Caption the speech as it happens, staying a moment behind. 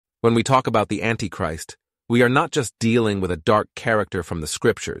When we talk about the Antichrist, we are not just dealing with a dark character from the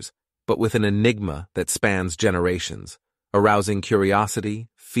scriptures, but with an enigma that spans generations, arousing curiosity,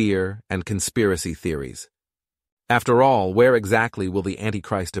 fear, and conspiracy theories. After all, where exactly will the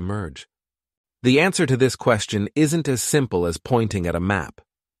Antichrist emerge? The answer to this question isn't as simple as pointing at a map.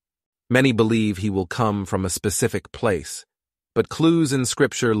 Many believe he will come from a specific place, but clues in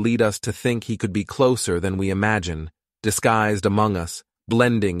Scripture lead us to think he could be closer than we imagine, disguised among us,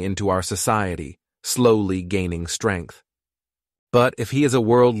 blending into our society, slowly gaining strength. But if he is a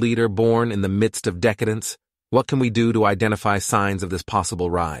world leader born in the midst of decadence, what can we do to identify signs of this possible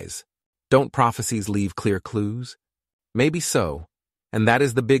rise? Don't prophecies leave clear clues? Maybe so, and that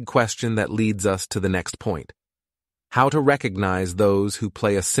is the big question that leads us to the next point: how to recognize those who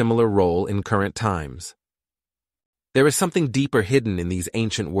play a similar role in current times. There is something deeper hidden in these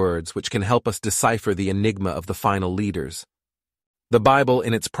ancient words which can help us decipher the enigma of the final leaders. The Bible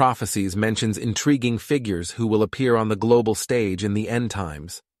in its prophecies mentions intriguing figures who will appear on the global stage in the end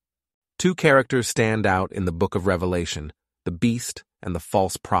times. Two characters stand out in the book of Revelation: the beast and the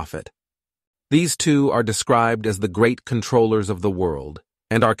false prophet. These two are described as the great controllers of the world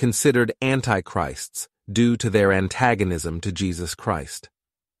and are considered antichrists due to their antagonism to Jesus Christ.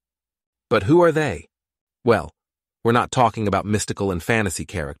 But who are they? Well, we're not talking about mystical and fantasy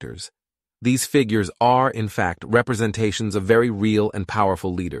characters. These figures are, in fact, representations of very real and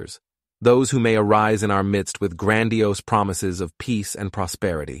powerful leaders, those who may arise in our midst with grandiose promises of peace and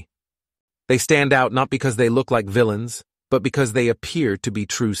prosperity. They stand out not because they look like villains, but because they appear to be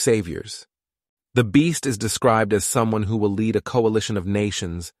true saviors. The beast is described as someone who will lead a coalition of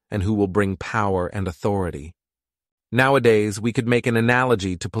nations and who will bring power and authority. Nowadays, we could make an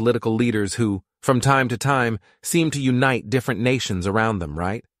analogy to political leaders who, from time to time, seem to unite different nations around them,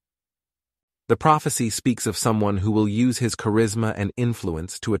 right? The prophecy speaks of someone who will use his charisma and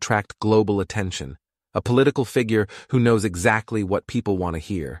influence to attract global attention, a political figure who knows exactly what people want to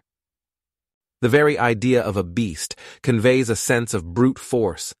hear. The very idea of a beast conveys a sense of brute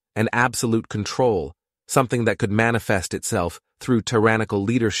force and absolute control, something that could manifest itself through tyrannical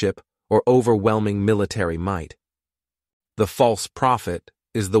leadership or overwhelming military might. The false prophet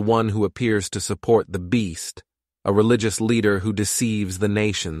is the one who appears to support the beast, a religious leader who deceives the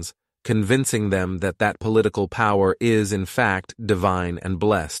nations, convincing them that that political power is, in fact, divine and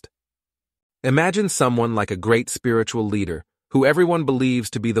blessed. Imagine someone like a great spiritual leader, who everyone believes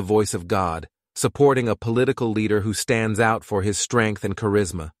to be the voice of God, supporting a political leader who stands out for his strength and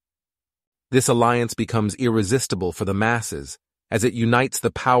charisma. This alliance becomes irresistible for the masses, as it unites the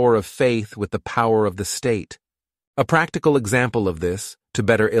power of faith with the power of the state. A practical example of this, to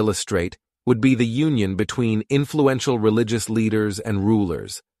better illustrate, would be the union between influential religious leaders and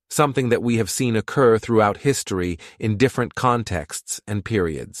rulers, something that we have seen occur throughout history in different contexts and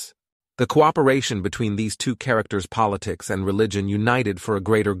periods. The cooperation between these two characters, politics and religion united for a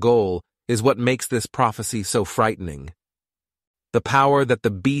greater goal, is what makes this prophecy so frightening. The power that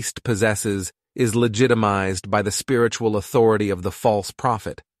the beast possesses is legitimized by the spiritual authority of the false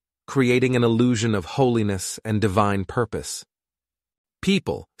prophet, creating an illusion of holiness and divine purpose.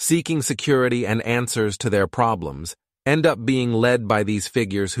 People, seeking security and answers to their problems, end up being led by these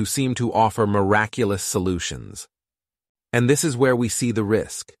figures who seem to offer miraculous solutions. And this is where we see the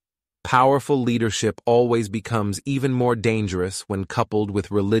risk. Powerful leadership always becomes even more dangerous when coupled with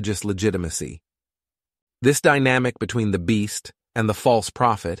religious legitimacy. This dynamic between the beast and the false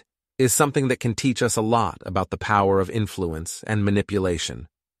prophet is something that can teach us a lot about the power of influence and manipulation.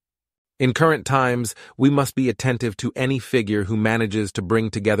 In current times, we must be attentive to any figure who manages to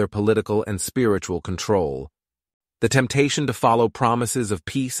bring together political and spiritual control. The temptation to follow promises of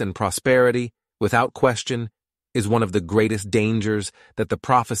peace and prosperity, without question, is one of the greatest dangers that the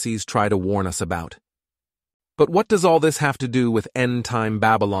prophecies try to warn us about. But what does all this have to do with end-time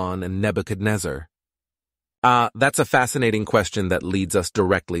Babylon and Nebuchadnezzar? That's a fascinating question that leads us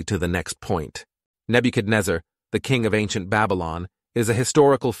directly to the next point. Nebuchadnezzar, the king of ancient Babylon, is a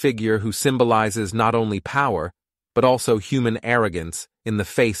historical figure who symbolizes not only power, but also human arrogance in the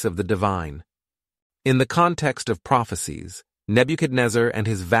face of the divine. In the context of prophecies, Nebuchadnezzar and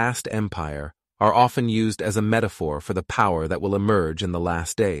his vast empire are often used as a metaphor for the power that will emerge in the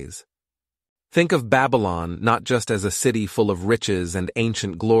last days. Think of Babylon not just as a city full of riches and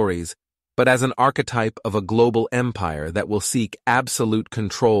ancient glories, but as an archetype of a global empire that will seek absolute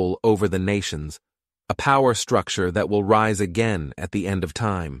control over the nations, a power structure that will rise again at the end of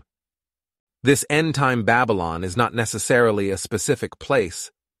time. This end-time Babylon is not necessarily a specific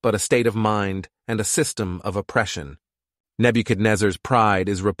place, but a state of mind and a system of oppression. Nebuchadnezzar's pride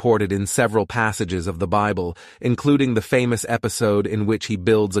is reported in several passages of the Bible, including the famous episode in which he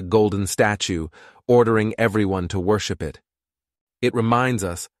builds a golden statue, ordering everyone to worship it. It reminds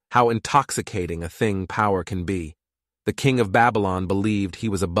us how intoxicating a thing power can be. The king of Babylon believed he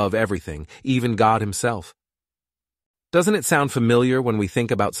was above everything, even God himself. Doesn't it sound familiar when we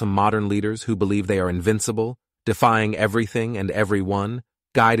think about some modern leaders who believe they are invincible, defying everything and everyone,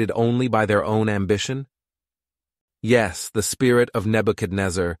 guided only by their own ambition? Yes, the spirit of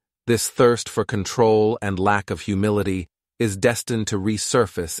Nebuchadnezzar, this thirst for control and lack of humility, is destined to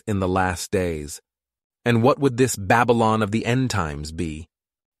resurface in the last days. And what would this Babylon of the end times be?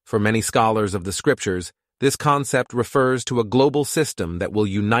 For many scholars of the scriptures, this concept refers to a global system that will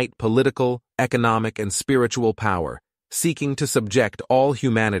unite political, economic, and spiritual power, seeking to subject all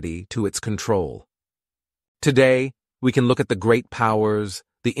humanity to its control. Today, we can look at the great powers,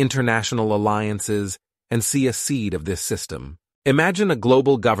 the international alliances, and see a seed of this system. Imagine a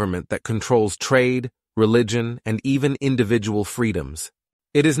global government that controls trade, religion, and even individual freedoms.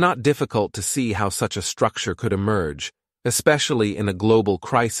 It is not difficult to see how such a structure could emerge, especially in a global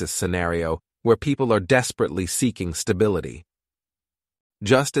crisis scenario where people are desperately seeking stability.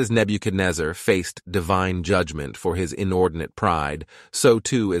 Just as Nebuchadnezzar faced divine judgment for his inordinate pride, so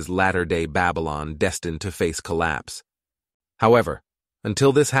too is latter-day Babylon destined to face collapse. However,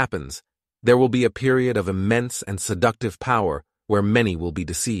 until this happens, there will be a period of immense and seductive power where many will be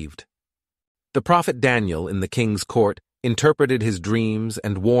deceived. The prophet Daniel in the king's court interpreted his dreams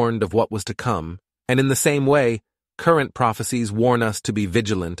and warned of what was to come, and in the same way, current prophecies warn us to be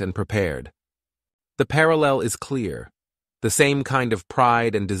vigilant and prepared. The parallel is clear. The same kind of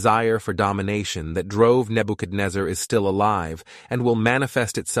pride and desire for domination that drove Nebuchadnezzar is still alive and will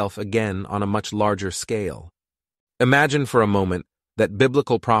manifest itself again on a much larger scale. Imagine for a moment that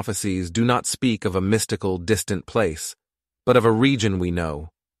biblical prophecies do not speak of a mystical, distant place, but of a region we know,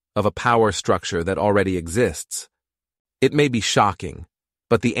 of a power structure that already exists. It may be shocking,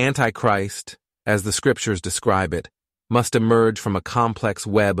 but the Antichrist, as the scriptures describe it, must emerge from a complex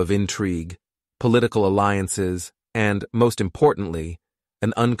web of intrigue, political alliances, and, most importantly,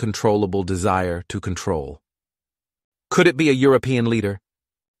 an uncontrollable desire to control. Could it be a European leader?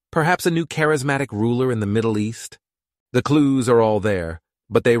 Perhaps a new charismatic ruler in the Middle East? The clues are all there,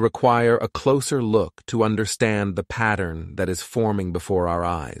 but they require a closer look to understand the pattern that is forming before our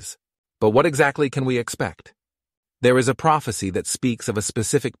eyes. But what exactly can we expect? There is a prophecy that speaks of a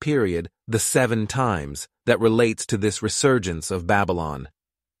specific period, the 7 times, that relates to this resurgence of Babylon.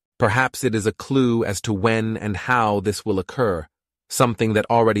 Perhaps it is a clue as to when and how this will occur, something that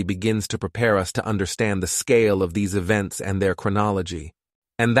already begins to prepare us to understand the scale of these events and their chronology.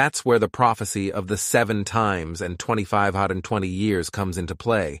 And that's where the prophecy of the 7 times and 2520 years comes into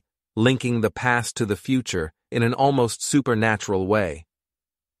play, linking the past to the future in an almost supernatural way.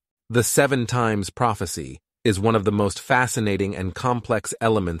 The 7 times prophecy is one of the most fascinating and complex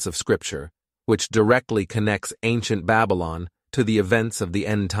elements of Scripture, which directly connects ancient Babylon to the events of the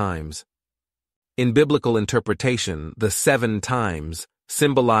end times. In biblical interpretation, the 7 times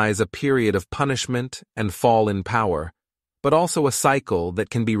symbolize a period of punishment and fall in power, but also a cycle that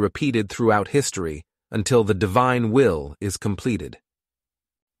can be repeated throughout history until the divine will is completed.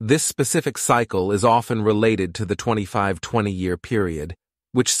 This specific cycle is often related to the 25-20-year period,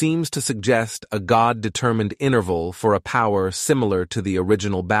 which seems to suggest a God-determined interval for a power similar to the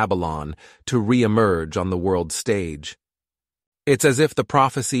original Babylon to re-emerge on the world stage. It's as if the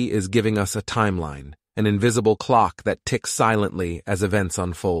prophecy is giving us a timeline, an invisible clock that ticks silently as events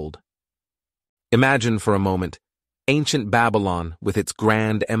unfold. Imagine for a moment, ancient Babylon, with its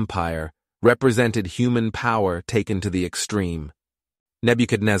grand empire, represented human power taken to the extreme.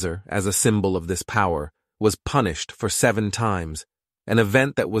 Nebuchadnezzar, as a symbol of this power, was punished for 7 times, an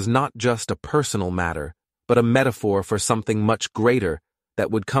event that was not just a personal matter, but a metaphor for something much greater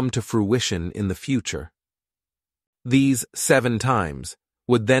that would come to fruition in the future. These 7 times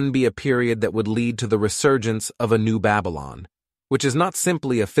would then be a period that would lead to the resurgence of a new Babylon, which is not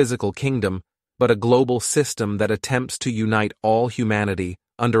simply a physical kingdom, but a global system that attempts to unite all humanity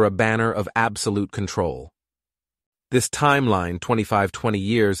under a banner of absolute control. This timeline, 25-20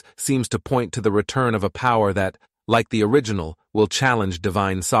 years, seems to point to the return of a power that, like the original, will challenge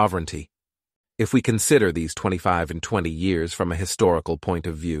divine sovereignty. If we consider these 25 and 20 years from a historical point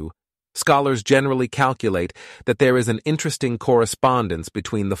of view, scholars generally calculate that there is an interesting correspondence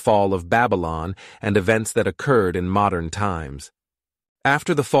between the fall of Babylon and events that occurred in modern times.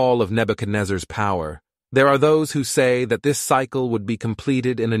 After the fall of Nebuchadnezzar's power, there are those who say that this cycle would be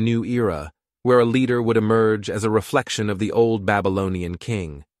completed in a new era, where a leader would emerge as a reflection of the old Babylonian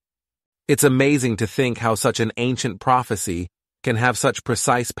king. It's amazing to think how such an ancient prophecy can have such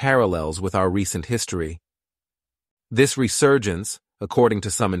precise parallels with our recent history. This resurgence, according to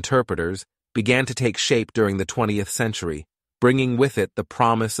some interpreters, began to take shape during the 20th century, bringing with it the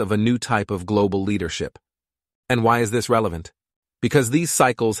promise of a new type of global leadership. And why is this relevant? Because these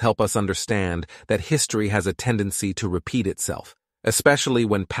cycles help us understand that history has a tendency to repeat itself, especially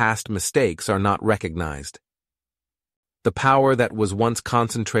when past mistakes are not recognized. The power that was once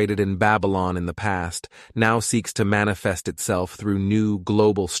concentrated in Babylon in the past now seeks to manifest itself through new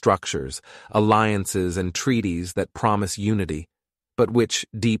global structures, alliances, and treaties that promise unity, but which,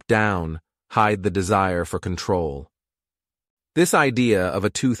 deep down, hide the desire for control. This idea of a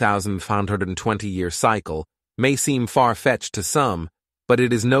 2,520-year cycle may seem far-fetched to some, but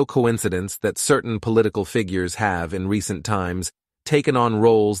it is no coincidence that certain political figures have, in recent times, taken on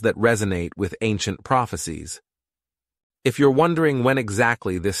roles that resonate with ancient prophecies. If you're wondering when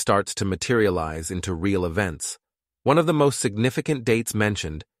exactly this starts to materialize into real events, one of the most significant dates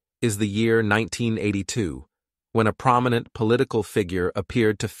mentioned is the year 1982, when a prominent political figure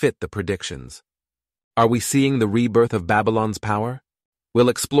appeared to fit the predictions. Are we seeing the rebirth of Babylon's power? We'll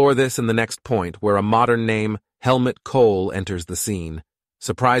explore this in the next point, where a modern name, Helmut Kohl, enters the scene,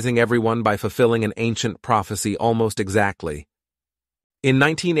 surprising everyone by fulfilling an ancient prophecy almost exactly. In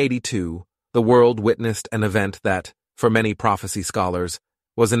 1982, the world witnessed an event that, for many prophecy scholars,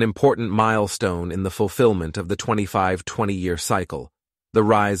 was an important milestone in the fulfillment of the 25-20-year cycle, the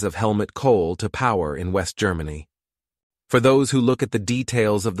rise of Helmut Kohl to power in West Germany. For those who look at the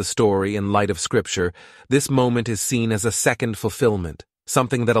details of the story in light of Scripture, this moment is seen as a second fulfillment,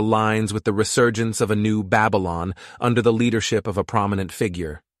 something that aligns with the resurgence of a new Babylon under the leadership of a prominent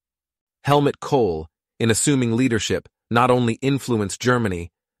figure. Helmut Kohl, in assuming leadership, not only influenced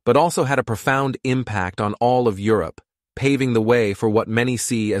Germany, but also had a profound impact on all of Europe, paving the way for what many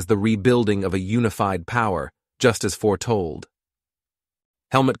see as the rebuilding of a unified power, just as foretold.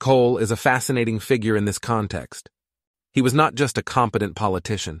 Helmut Kohl is a fascinating figure in this context. He was not just a competent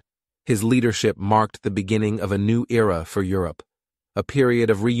politician. His leadership marked the beginning of a new era for Europe, a period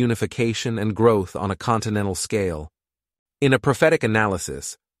of reunification and growth on a continental scale. In a prophetic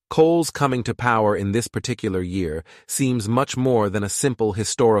analysis, Kohl's coming to power in this particular year seems much more than a simple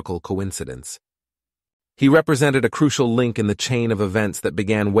historical coincidence. He represented a crucial link in the chain of events that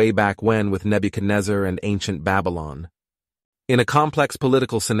began way back when with Nebuchadnezzar and ancient Babylon. In a complex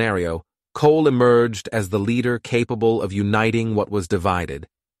political scenario, Kohl emerged as the leader capable of uniting what was divided,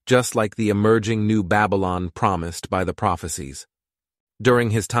 just like the emerging new Babylon promised by the prophecies.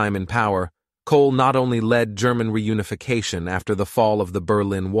 During his time in power, Kohl not only led German reunification after the fall of the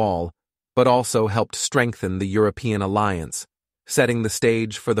Berlin Wall, but also helped strengthen the European alliance, setting the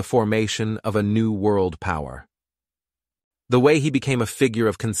stage for the formation of a new world power. The way he became a figure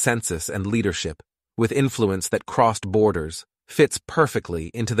of consensus and leadership, with influence that crossed borders, fits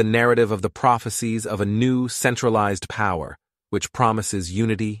perfectly into the narrative of the prophecies of a new centralized power, which promises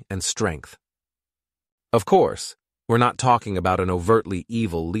unity and strength. Of course, we're not talking about an overtly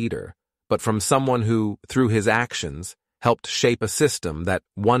evil leader, but from someone who, through his actions, helped shape a system that,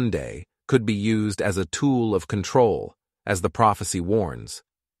 one day, could be used as a tool of control, as the prophecy warns.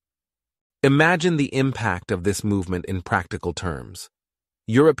 Imagine the impact of this movement in practical terms.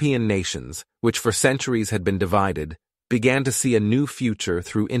 European nations, which for centuries had been divided, began to see a new future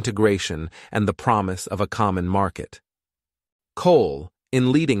through integration and the promise of a common market. Kohl,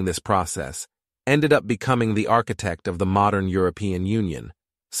 in leading this process, ended up becoming the architect of the modern European Union,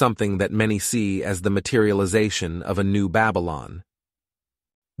 something that many see as the materialization of a new Babylon.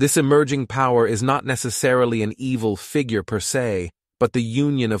 This emerging power is not necessarily an evil figure per se, but the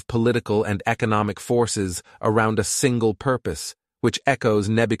union of political and economic forces around a single purpose, which echoes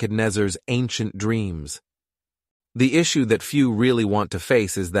Nebuchadnezzar's ancient dreams. The issue that few really want to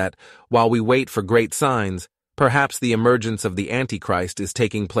face is that, while we wait for great signs, perhaps the emergence of the Antichrist is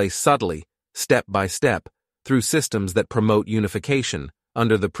taking place subtly, step by step, through systems that promote unification,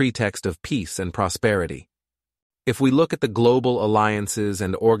 under the pretext of peace and prosperity. If we look at the global alliances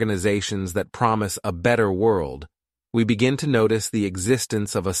and organizations that promise a better world, we begin to notice the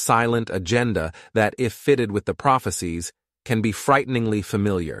existence of a silent agenda that, if fitted with the prophecies, can be frighteningly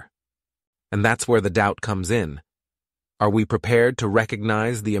familiar. And that's where the doubt comes in. Are we prepared to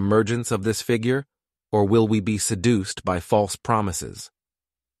recognize the emergence of this figure, or will we be seduced by false promises?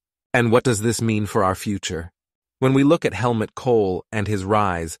 And what does this mean for our future? When we look at Helmut Kohl and his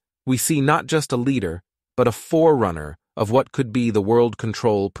rise, we see not just a leader, but a forerunner of what could be the world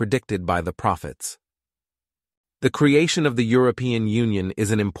control predicted by the prophets. The creation of the European Union is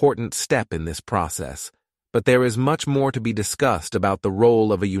an important step in this process, but there is much more to be discussed about the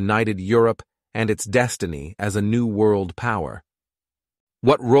role of a united Europe and its destiny as a new world power.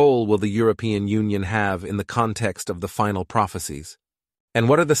 What role will the European Union have in the context of the final prophecies? And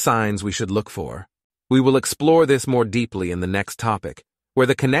what are the signs we should look for? We will explore this more deeply in the next topic, where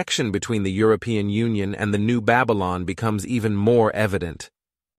the connection between the European Union and the New Babylon becomes even more evident.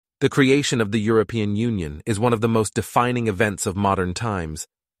 The creation of the European Union is one of the most defining events of modern times,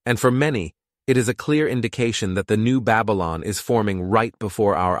 and for many, it is a clear indication that the New Babylon is forming right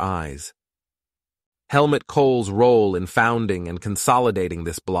before our eyes. Helmut Kohl's role in founding and consolidating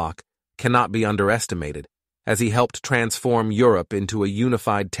this bloc cannot be underestimated, as he helped transform Europe into a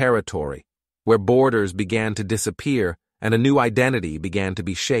unified territory, where borders began to disappear and a new identity began to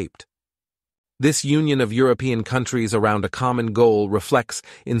be shaped. This union of European countries around a common goal reflects,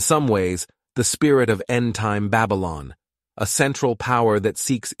 in some ways, the spirit of end-time Babylon, a central power that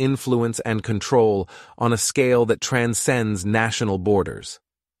seeks influence and control on a scale that transcends national borders.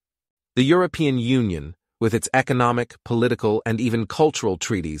 The European Union, with its economic, political, and even cultural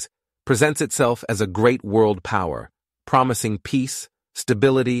treaties, presents itself as a great world power, promising peace,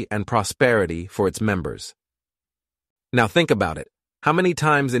 stability, and prosperity for its members. Now think about it. How many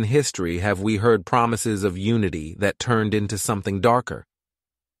times in history have we heard promises of unity that turned into something darker?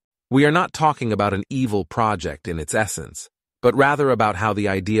 We are not talking about an evil project in its essence, but rather about how the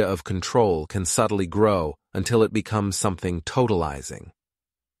idea of control can subtly grow until it becomes something totalizing.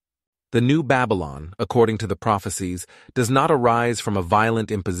 The New Babylon, according to the prophecies, does not arise from a violent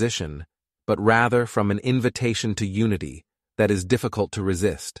imposition, but rather from an invitation to unity that is difficult to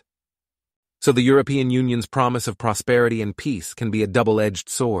resist. So the European Union's promise of prosperity and peace can be a double-edged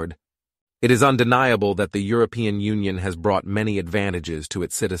sword. It is undeniable that the European Union has brought many advantages to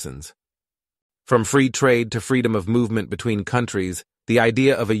its citizens. From free trade to freedom of movement between countries, the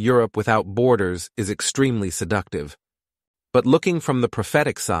idea of a Europe without borders is extremely seductive. But looking from the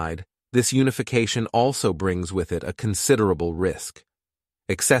prophetic side, this unification also brings with it a considerable risk: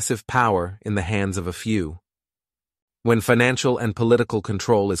 excessive power in the hands of a few. When financial and political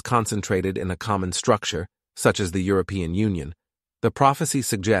control is concentrated in a common structure, such as the European Union, the prophecy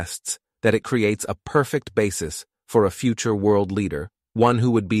suggests that it creates a perfect basis for a future world leader, one who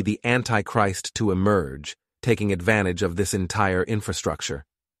would be the Antichrist to emerge, taking advantage of this entire infrastructure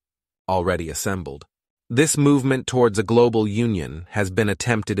already assembled. This movement towards a global union has been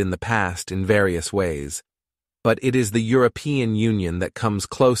attempted in the past in various ways, but it is the European Union that comes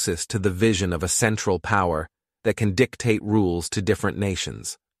closest to the vision of a central power that can dictate rules to different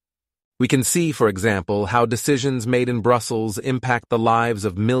nations. We can see, for example, how decisions made in Brussels impact the lives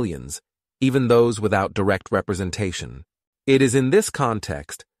of millions, even those without direct representation. It is in this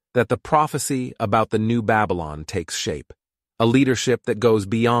context that the prophecy about the New Babylon takes shape, a leadership that goes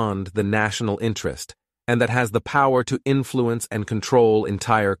beyond the national interest and that has the power to influence and control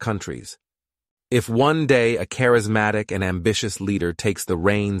entire countries. If one day a charismatic and ambitious leader takes the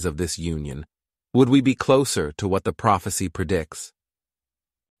reins of this union, would we be closer to what the prophecy predicts?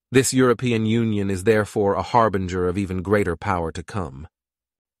 This European Union is therefore a harbinger of even greater power to come.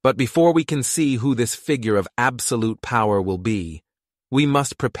 But before we can see who this figure of absolute power will be, we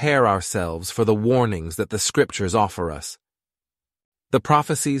must prepare ourselves for the warnings that the Scriptures offer us. The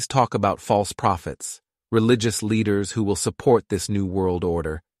prophecies talk about false prophets, religious leaders who will support this new world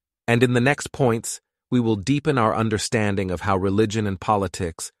order, and in the next points, we will deepen our understanding of how religion and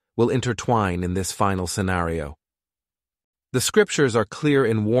politics will intertwine in this final scenario. The Scriptures are clear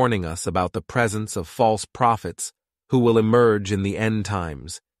in warning us about the presence of false prophets who will emerge in the end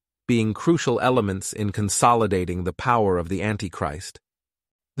times, being crucial elements in consolidating the power of the Antichrist.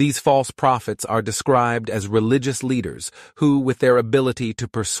 These false prophets are described as religious leaders who, with their ability to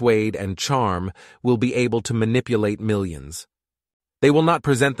persuade and charm, will be able to manipulate millions. They will not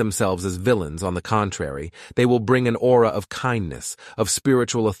present themselves as villains, on the contrary. They will bring an aura of kindness, of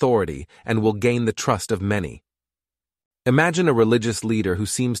spiritual authority, and will gain the trust of many. Imagine a religious leader who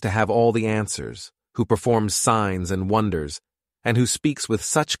seems to have all the answers, who performs signs and wonders, and who speaks with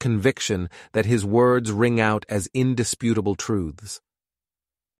such conviction that his words ring out as indisputable truths.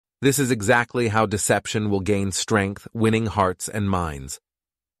 This is exactly how deception will gain strength, winning hearts and minds.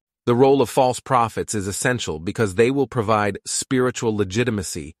 The role of false prophets is essential because they will provide spiritual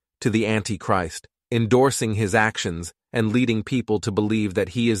legitimacy to the Antichrist, endorsing his actions and leading people to believe that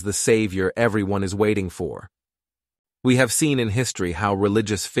he is the savior everyone is waiting for. We have seen in history how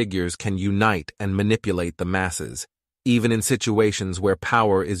religious figures can unite and manipulate the masses, even in situations where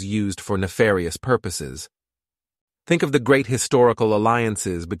power is used for nefarious purposes. Think of the great historical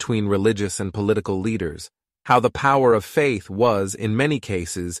alliances between religious and political leaders, how the power of faith was, in many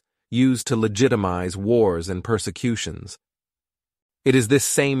cases, used to legitimize wars and persecutions. It is this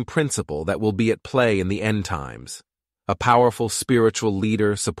same principle that will be at play in the end times, a powerful spiritual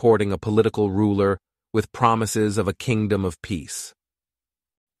leader supporting a political ruler with promises of a kingdom of peace.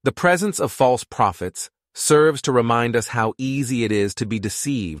 The presence of false prophets serves to remind us how easy it is to be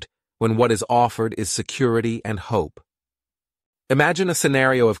deceived when what is offered is security and hope. Imagine a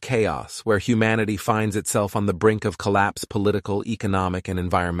scenario of chaos where humanity finds itself on the brink of collapse, political, economic, and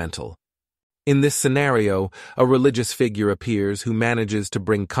environmental. In this scenario, a religious figure appears who manages to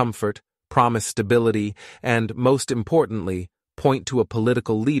bring comfort, promise stability, and, most importantly, point to a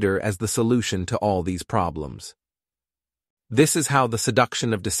political leader as the solution to all these problems. This is how the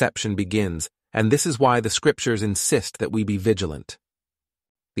seduction of deception begins, and this is why the scriptures insist that we be vigilant.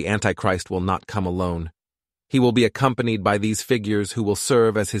 The Antichrist will not come alone. He will be accompanied by these figures who will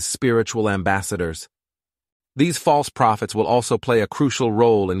serve as his spiritual ambassadors. These false prophets will also play a crucial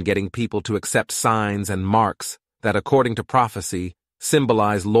role in getting people to accept signs and marks that, according to prophecy,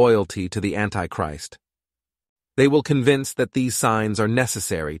 symbolize loyalty to the Antichrist. They will convince that these signs are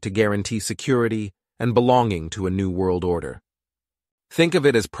necessary to guarantee security and belonging to a new world order. Think of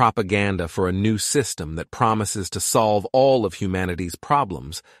it as propaganda for a new system that promises to solve all of humanity's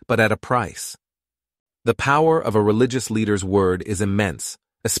problems, but at a price. The power of a religious leader's word is immense,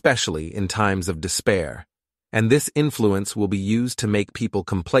 especially in times of despair, and this influence will be used to make people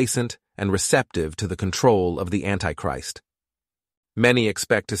complacent and receptive to the control of the Antichrist. Many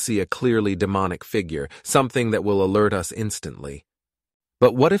expect to see a clearly demonic figure, something that will alert us instantly.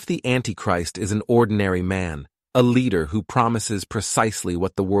 But what if the Antichrist is an ordinary man, a leader who promises precisely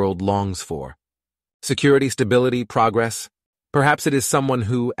what the world longs for? Security, stability, progress? Perhaps it is someone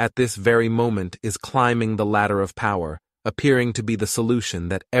who, at this very moment, is climbing the ladder of power, appearing to be the solution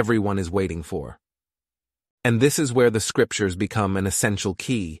that everyone is waiting for. And this is where the scriptures become an essential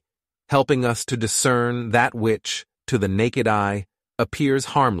key, helping us to discern that which, to the naked eye, appears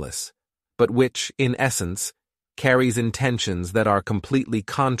harmless, but which, in essence, carries intentions that are completely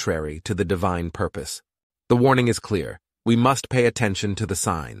contrary to the divine purpose. The warning is clear. We must pay attention to the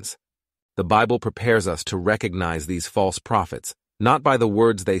signs. The Bible prepares us to recognize these false prophets, not by the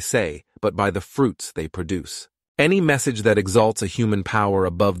words they say, but by the fruits they produce. Any message that exalts a human power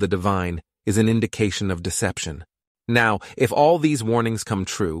above the divine is an indication of deception. Now, if all these warnings come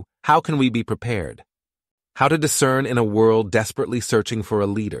true, how can we be prepared? How to discern in a world desperately searching for a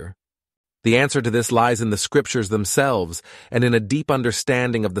leader? The answer to this lies in the scriptures themselves and in a deep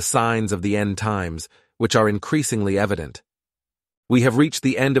understanding of the signs of the end times, which are increasingly evident. We have reached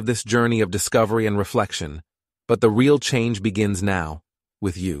the end of this journey of discovery and reflection, but the real change begins now,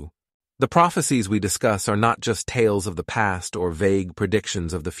 with you. The prophecies we discuss are not just tales of the past or vague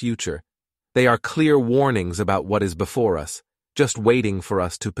predictions of the future. They are clear warnings about what is before us, just waiting for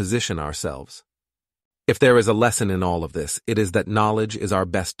us to position ourselves. If there is a lesson in all of this, it is that knowledge is our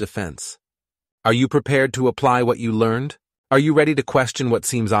best defense. Are you prepared to apply what you learned? Are you ready to question what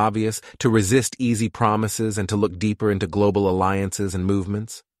seems obvious, to resist easy promises, and to look deeper into global alliances and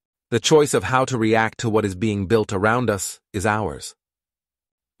movements? The choice of how to react to what is being built around us is ours.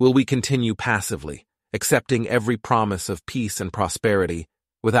 Will we continue passively, accepting every promise of peace and prosperity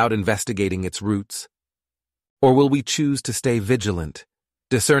without investigating its roots? Or will we choose to stay vigilant,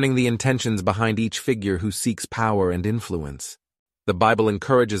 discerning the intentions behind each figure who seeks power and influence? The Bible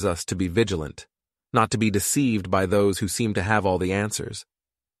encourages us to be vigilant, not to be deceived by those who seem to have all the answers.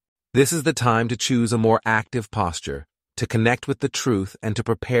 This is the time to choose a more active posture, to connect with the truth, and to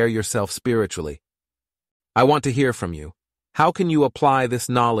prepare yourself spiritually. I want to hear from you. How can you apply this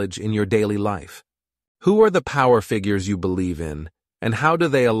knowledge in your daily life? Who are the power figures you believe in, and how do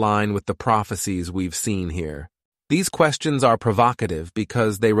they align with the prophecies we've seen here? These questions are provocative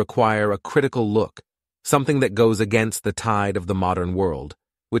because they require a critical look, something that goes against the tide of the modern world,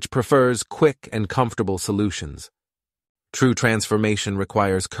 which prefers quick and comfortable solutions. True transformation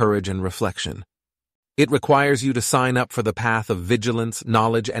requires courage and reflection. It requires you to sign up for the path of vigilance,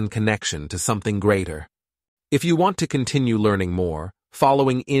 knowledge, and connection to something greater. If you want to continue learning more,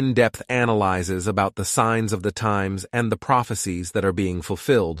 following in-depth analyses about the signs of the times and the prophecies that are being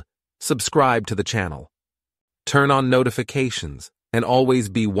fulfilled, subscribe to the channel. Turn on notifications and always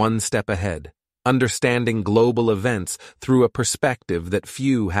be one step ahead, understanding global events through a perspective that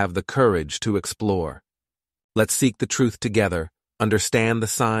few have the courage to explore. Let's seek the truth together, understand the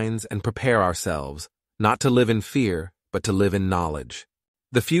signs, and prepare ourselves, not to live in fear, but to live in knowledge.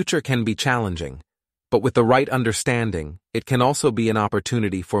 The future can be challenging, but with the right understanding, it can also be an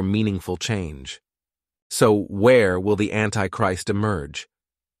opportunity for meaningful change. So, where will the Antichrist emerge?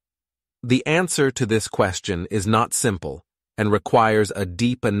 The answer to this question is not simple, and requires a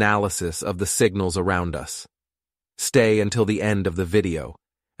deep analysis of the signals around us. Stay until the end of the video,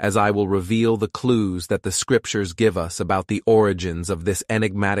 as I will reveal the clues that the scriptures give us about the origins of this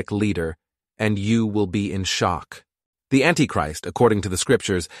enigmatic leader, and you will be in shock. The Antichrist, according to the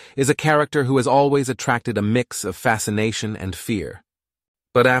scriptures, is a character who has always attracted a mix of fascination and fear.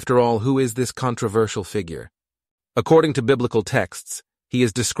 But after all, who is this controversial figure? According to biblical texts, he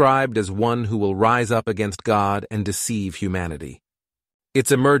is described as one who will rise up against God and deceive humanity.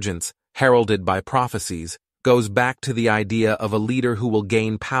 Its emergence, heralded by prophecies, goes back to the idea of a leader who will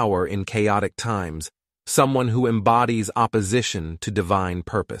gain power in chaotic times, someone who embodies opposition to divine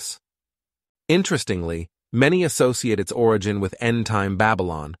purpose. Interestingly, many associate its origin with end-time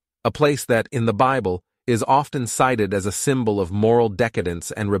Babylon, a place that, in the Bible, is often cited as a symbol of moral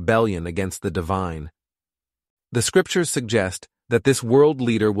decadence and rebellion against the divine. The scriptures suggest that this world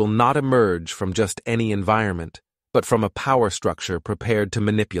leader will not emerge from just any environment, but from a power structure prepared to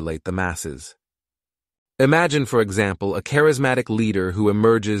manipulate the masses. Imagine, for example, a charismatic leader who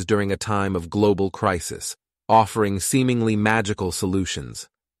emerges during a time of global crisis, offering seemingly magical solutions.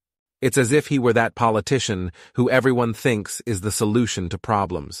 It's as if he were that politician who everyone thinks is the solution to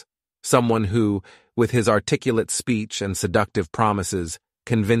problems, someone who, with his articulate speech and seductive promises,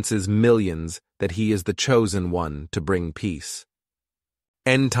 convinces millions that he is the chosen one to bring peace.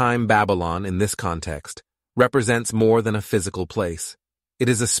 End-time Babylon, in this context, represents more than a physical place. It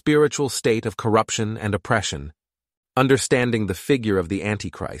is a spiritual state of corruption and oppression. Understanding the figure of the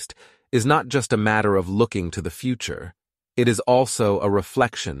Antichrist is not just a matter of looking to the future. It is also a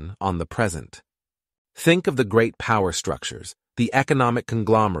reflection on the present. Think of the great power structures, the economic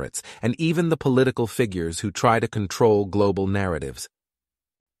conglomerates, and even the political figures who try to control global narratives.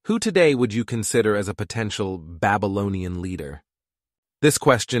 Who today would you consider as a potential Babylonian leader? This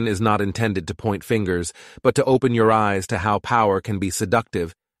question is not intended to point fingers, but to open your eyes to how power can be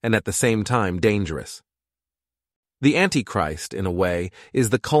seductive and at the same time dangerous. The Antichrist, in a way,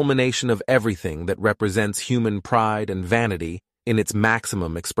 is the culmination of everything that represents human pride and vanity in its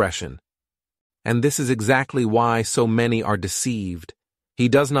maximum expression. And this is exactly why so many are deceived. He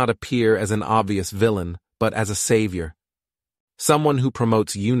does not appear as an obvious villain, but as a savior. Someone who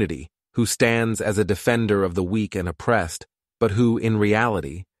promotes unity, who stands as a defender of the weak and oppressed, but who, in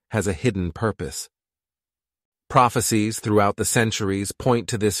reality, has a hidden purpose. Prophecies throughout the centuries point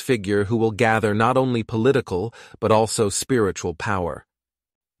to this figure who will gather not only political, but also spiritual power.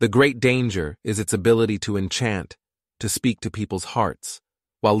 The great danger is its ability to enchant, to speak to people's hearts,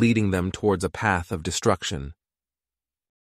 while leading them towards a path of destruction.